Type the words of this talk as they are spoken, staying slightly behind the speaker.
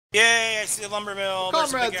Yay, I see the lumber mill.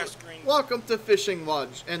 There's a big ass Comrades, screen. welcome to Fishing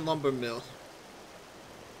Lodge and Lumber Mill.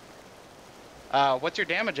 What's your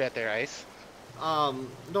damage at there, Ice?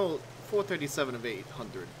 No, 437 of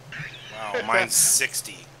 800. Wow, mine's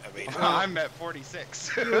 60 of 800. I'm at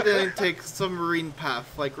 46. You didn't take submarine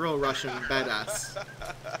path like real Russian badass.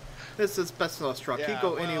 This is Besnow's truck. Yeah, He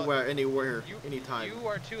go well, anywhere, anytime. You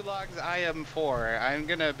are 2 logs, I am 4. I'm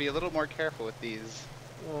gonna be a little more careful with these.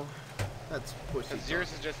 Well, that's pushy. Because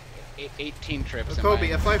yours is just 18 trips.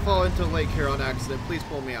 Cobey, if I fall into a lake here on accident, please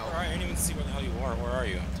pull me out. Alright, I didn't even see where the hell you are. Where are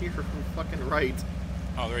you? To your fucking right.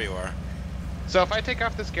 Oh, there you are. So if I take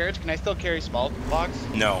off this carriage, can I still carry small logs?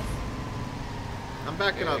 No. I'm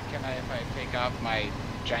backing up. Can I, if I take off my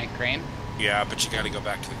giant crane? Yeah, but you gotta go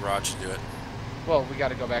back to the garage to do it. Well, we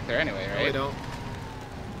gotta go back there anyway, right? No, we don't.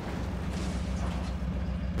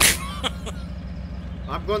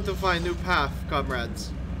 I'm going to find new path,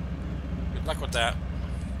 comrades. Good luck with that.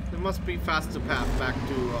 There must be faster path back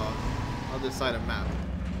to other side of map.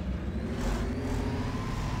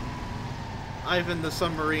 Ivan the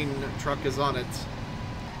submarine truck is on it.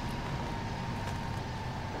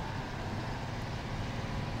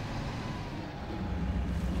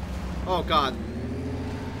 Oh god.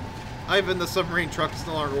 Ivan the submarine truck is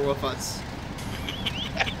no longer with us.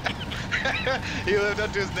 He lived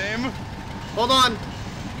up to his name? Hold on!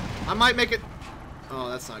 I might make it... Oh,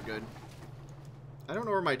 that's not good. I don't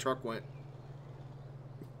know where my truck went.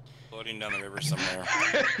 Floating down the river somewhere.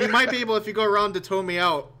 You might be able if you go around to tow me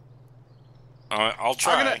out. I'll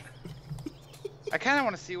try. I kind of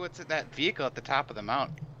want to see what's at that vehicle at the top of the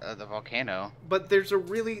mount, the volcano. But there's a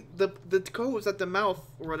really... The cove's at the mouth,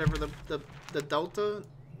 or whatever, the delta?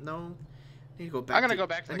 No? I need to go back I'm gonna go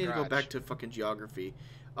back to the I need to garage. go back to fucking geography.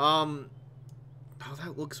 Oh,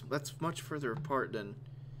 that's much further apart than...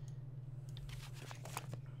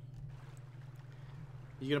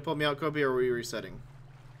 You gonna pull me out, Cobey, or are we resetting?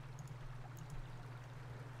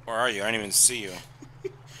 Where are you? I didn't even see you.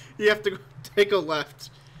 You have to go, take a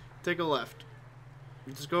left. Take a left.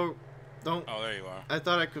 You just go... Don't... Oh, there you are. I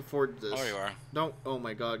thought I could afford this. Oh, there you are. Don't... Oh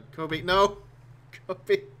my god. Cobey, no!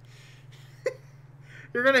 Cobey.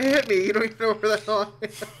 You're gonna hit me. You don't even know where the hell I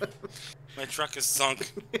am. My truck is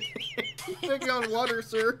sunk. Take on water,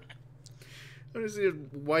 sir. I just see a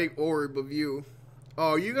white orb of you.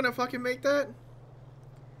 Oh, you gonna fucking make that?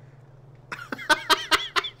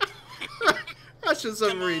 Russian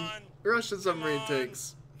submarine. Russian submarine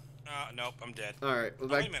tanks. Nope, I'm dead. Alright, well,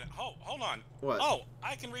 Wait a minute. Hold on. What? Oh,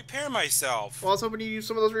 I can repair myself. Well, I was hoping you use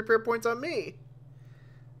some of those repair points on me.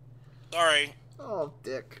 Sorry. Oh,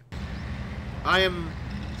 dick. I am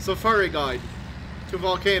Safari Guide to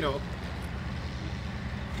Volcano.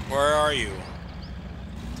 Where are you?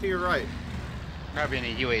 To your right. Probably in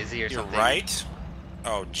a UAZ or You're something. right?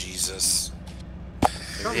 Oh, Jesus.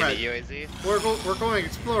 Is he in a Comrade. UAZ? We're going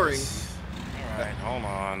exploring. Alright, hold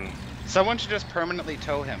on. Someone should just permanently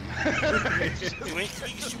tow him. Should we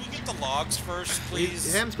get the logs first,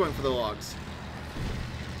 please? Ham's going for the logs.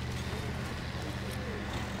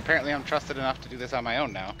 Apparently I'm trusted enough to do this on my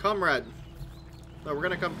own now. Comrade. No, we're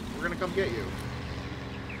gonna come get you.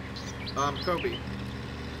 Cobey.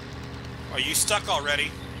 Are you stuck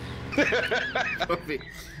already? Cobey.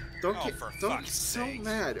 Don't Oh, get for don't fuck's get so sake.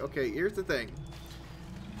 mad. Okay, here's the thing.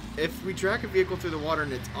 If we drag a vehicle through the water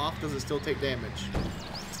and it's off, does it still take damage?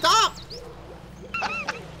 Stop!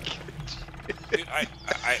 Dude, I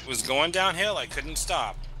was going downhill. I couldn't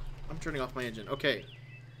stop. I'm turning off my engine. Okay.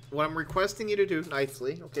 What I'm requesting you to do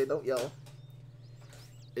nicely, okay, don't yell,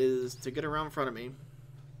 is to get around in front of me.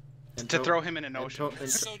 And To throw him in an and ocean.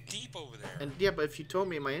 It's so deep over there. And yeah, but if you tow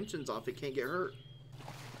me and my engine's off, it can't get hurt.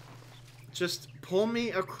 Just pull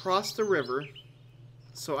me across the river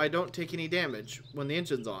so I don't take any damage when the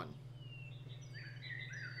engine's on.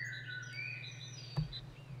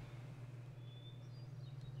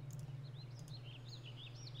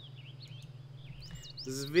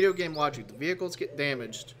 This is video game logic. The vehicles get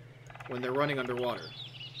damaged when they're running underwater.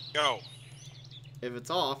 Go. If it's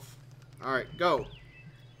off, alright, go.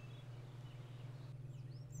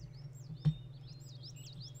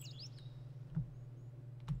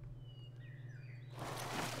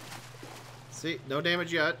 See, no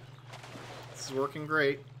damage yet. This is working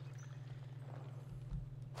great.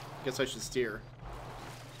 Guess I should steer.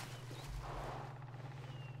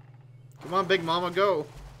 Come on, Big Mama, go.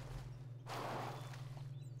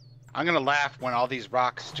 I'm gonna laugh when all these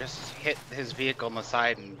rocks just hit his vehicle on the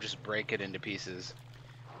side and just break it into pieces.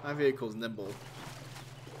 My vehicle's nimble.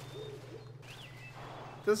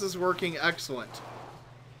 This is working excellent.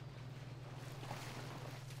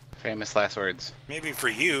 Famous last words. Maybe for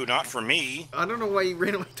you, not for me. I don't know why you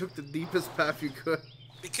randomly took the deepest path you could.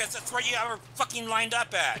 Because that's where you are fucking lined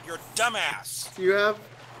up at. You're a dumbass. Do you have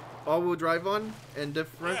all-wheel drive on and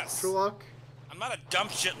differential Yes. lock? I'm not a dumb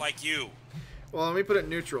shit like you. Well, let me put it in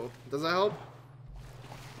neutral. Does that help?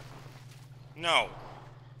 No.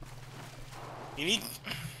 You need...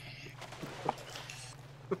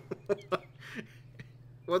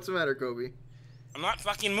 What's the matter, Cobey? I'm not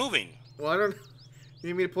fucking moving. Well, I don't... You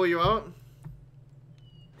need me to pull you out?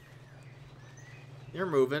 You're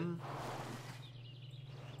moving.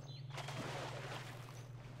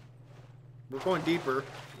 We're going deeper.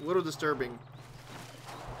 A little disturbing.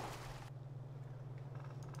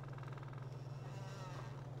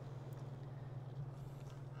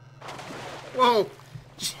 Whoa!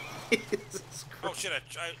 Jesus Oh Christ. shit,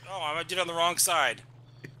 I did it on the wrong side.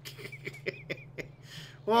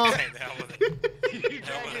 Well, Okay, the hell with it. You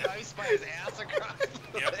dragged his ice by his ass across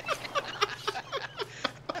the Yep. lake.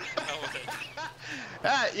 The hell with it.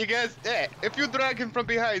 Ah, you guys, if you drag him from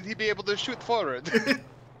behind, he'd be able to shoot forward.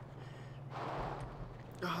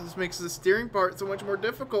 oh, this makes the steering part so much more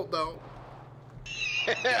difficult, though.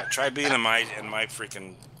 Yeah, try being in my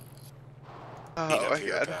freaking Oh beat up my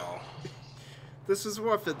here, god. pal. This is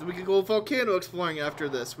worth it. We can go volcano exploring after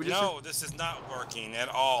this. We just No, this is not working at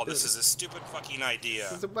all. This is a stupid fucking idea.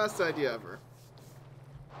 This is the best idea ever.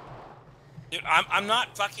 Dude, I'm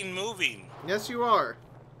not fucking moving. Yes, you are.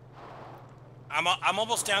 I'm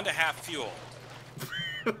almost down to half fuel.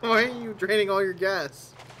 Why are you draining all your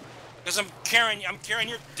gas? Because I'm carrying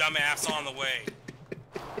your dumb ass on the way.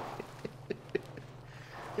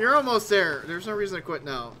 You're almost there. There's no reason to quit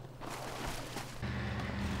now.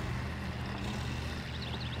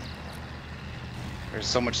 There's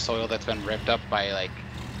so much soil that's been ripped up by like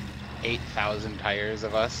 8,000 tires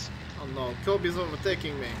of us. Oh no, Cobey's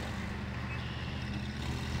overtaking me.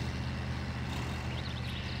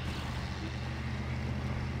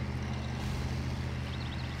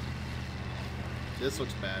 This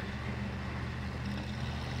looks bad.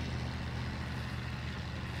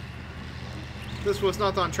 This was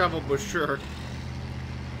not on travel bush, sure.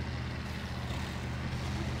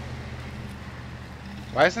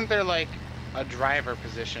 Why isn't there like a driver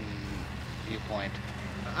position viewpoint?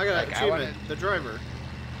 I got Like, an I achievement. wanted- The driver.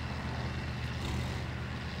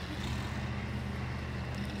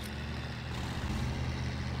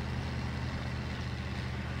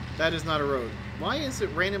 That is not a road. Why is it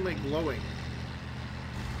randomly glowing?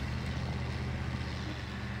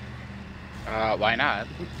 Why not?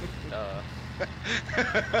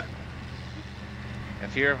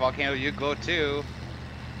 If you're a volcano, you glow too.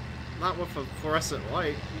 Not with a fluorescent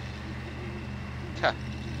light. Not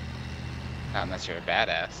unless you're a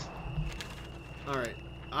badass. Alright.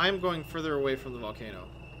 I'm going further away from the volcano.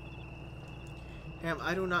 Ham,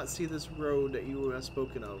 I do not see this road that you have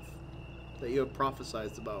spoken of. That you have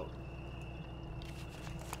prophesized about.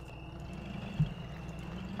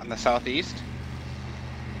 On the southeast?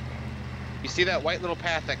 You see that white little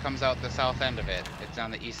path that comes out the south end of it? It's on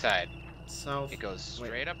the east side. South. It goes Wait,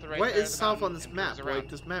 straight up the right what side of is the south on mountain this and map? curves around. Like,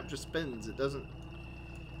 this map just spins. It doesn't...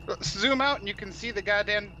 Zoom out and you can see the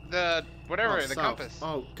goddamn, whatever, Oh, the south. compass.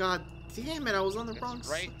 Oh, god damn it. I was on the wrong It's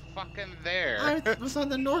side. right fucking there. I was on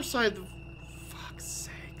the north side. Fuck's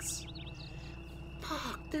sakes.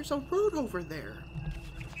 Fuck, there's a road over there.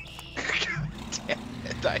 God damn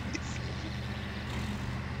it, Dice.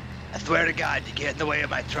 I swear to God, you get in the way of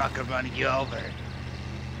my truck, I'm running you over.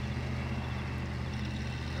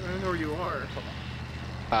 I don't know where you are.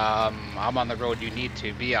 I'm on the road you need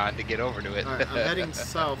to be on to get over to it. Alright, I'm heading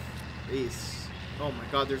southeast. Oh my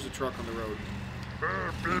god, there's a truck on the road.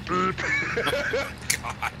 God.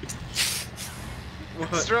 What?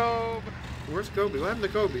 Strobe! Where's Cobey? What happened to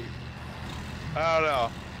Cobey? I don't know.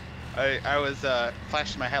 I was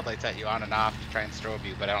flashing my headlights at you on and off to try and strobe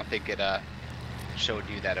you, but I don't think it showed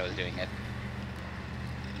you that I was doing it.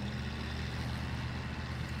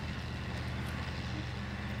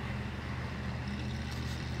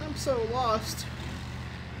 I'm so lost.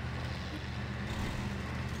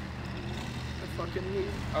 I fucking need...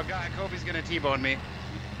 Oh god, Kobe's gonna T-bone me.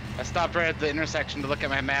 I stopped right at the intersection to look at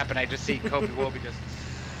my map and I just see Kobe Wobe just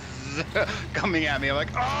coming at me. I'm like,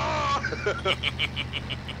 oh!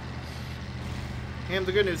 Ham,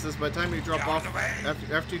 the good news is by the time you drop Get out off, of the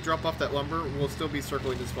way. after you drop off that lumber, we'll still be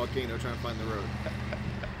circling this volcano trying to find the road.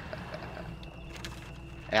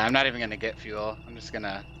 Yeah, I'm not even gonna get fuel. I'm just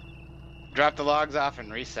gonna drop the logs off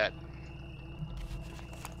and reset.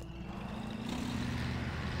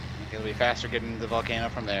 It'll be faster getting to the volcano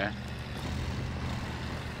from there.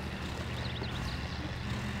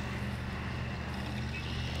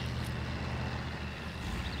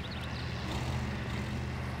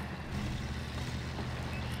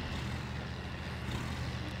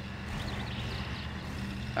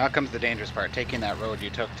 Now comes the dangerous part, taking that road you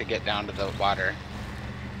took to get down to the water.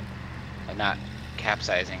 And not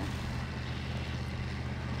capsizing.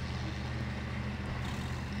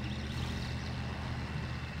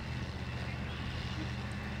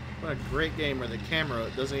 What a great game where the camera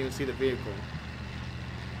doesn't even see the vehicle.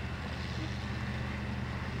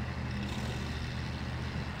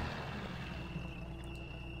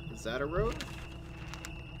 Is that a road?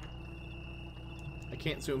 I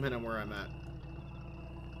can't zoom in on where I'm at.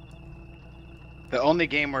 The only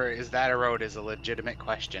game where is that a road is a legitimate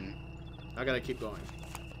question. I gotta keep going.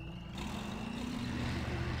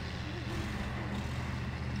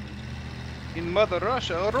 In Mother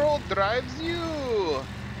Russia, a road drives you! Alright,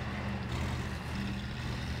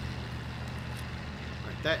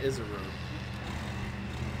 that is a road.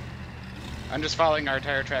 I'm just following our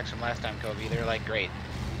tire tracks from last time, Cobey. They're like great.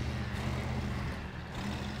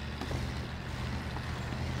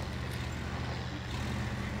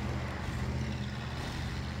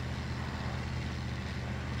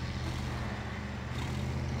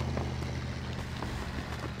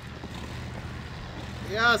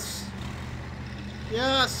 Yes!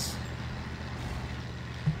 Yes!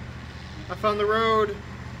 I found the road!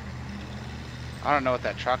 I don't know what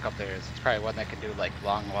that truck up there is. It's probably one that can do like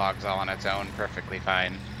long logs all on its own perfectly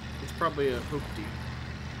fine. It's probably a hoopty.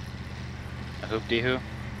 A hoop-dee-hoo?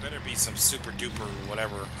 Better be some super duper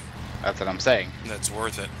whatever That's what I'm saying. that's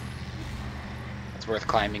worth it. It's worth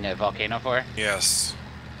climbing a volcano for. Yes.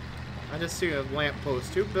 I just see a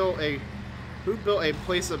lamppost. Who built a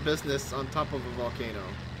place of business on top of a volcano?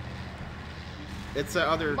 It's that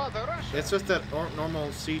other. Mother Russia. It's just that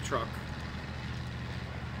normal sea truck.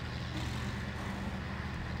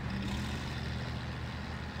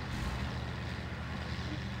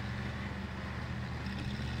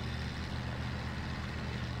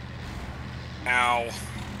 Ow.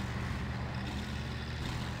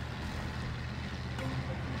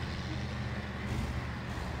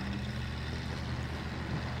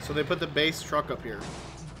 So they put the base truck up here.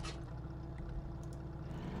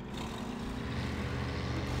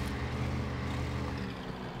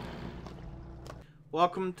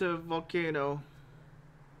 Welcome to Volcano.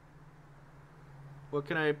 What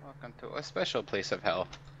can I Welcome to a special place of hell.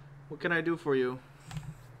 do for you?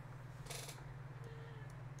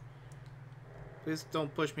 Please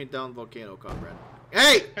don't push me down Volcano, comrade.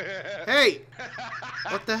 Hey! Hey!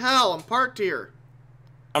 What the hell? I'm parked here.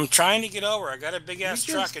 I'm trying to get over. I got a big ass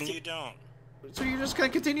You truck just and get- you don't. So you're just gonna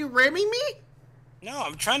continue ramming me? No,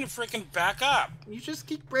 I'm trying to freaking back up. You just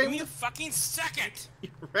keep Give ramming me a fucking second.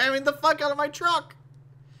 ramming the fuck out of my truck.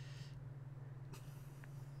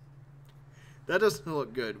 That doesn't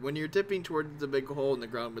look good. When you're tipping towards the big hole in the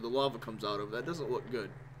ground where the lava comes out of, that doesn't look good.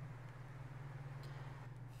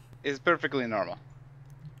 Is perfectly normal.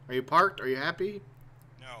 Are you parked? Are you happy?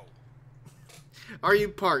 No. Are you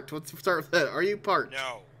parked? Let's start with that. Are you parked?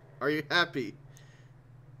 No. Are you happy?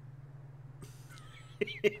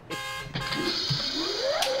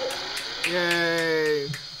 Yay!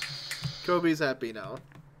 Cobey's happy now.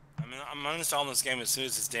 I'm uninstalling this game as soon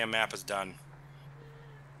as this damn map is done.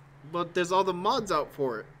 But there's all the mods out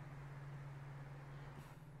for it.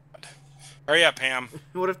 Hurry up, Pam.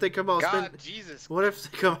 What if they come out with God, Jesus. What if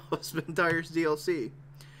they come out with Spintires DLC?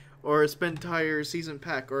 Or a Spintires season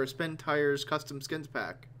pack, or a Spintires custom skins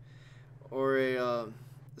pack, or a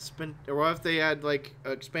or what if they had like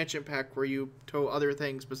an expansion pack where you tow other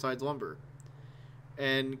things besides lumber?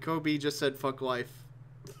 And Cobey just said "fuck life."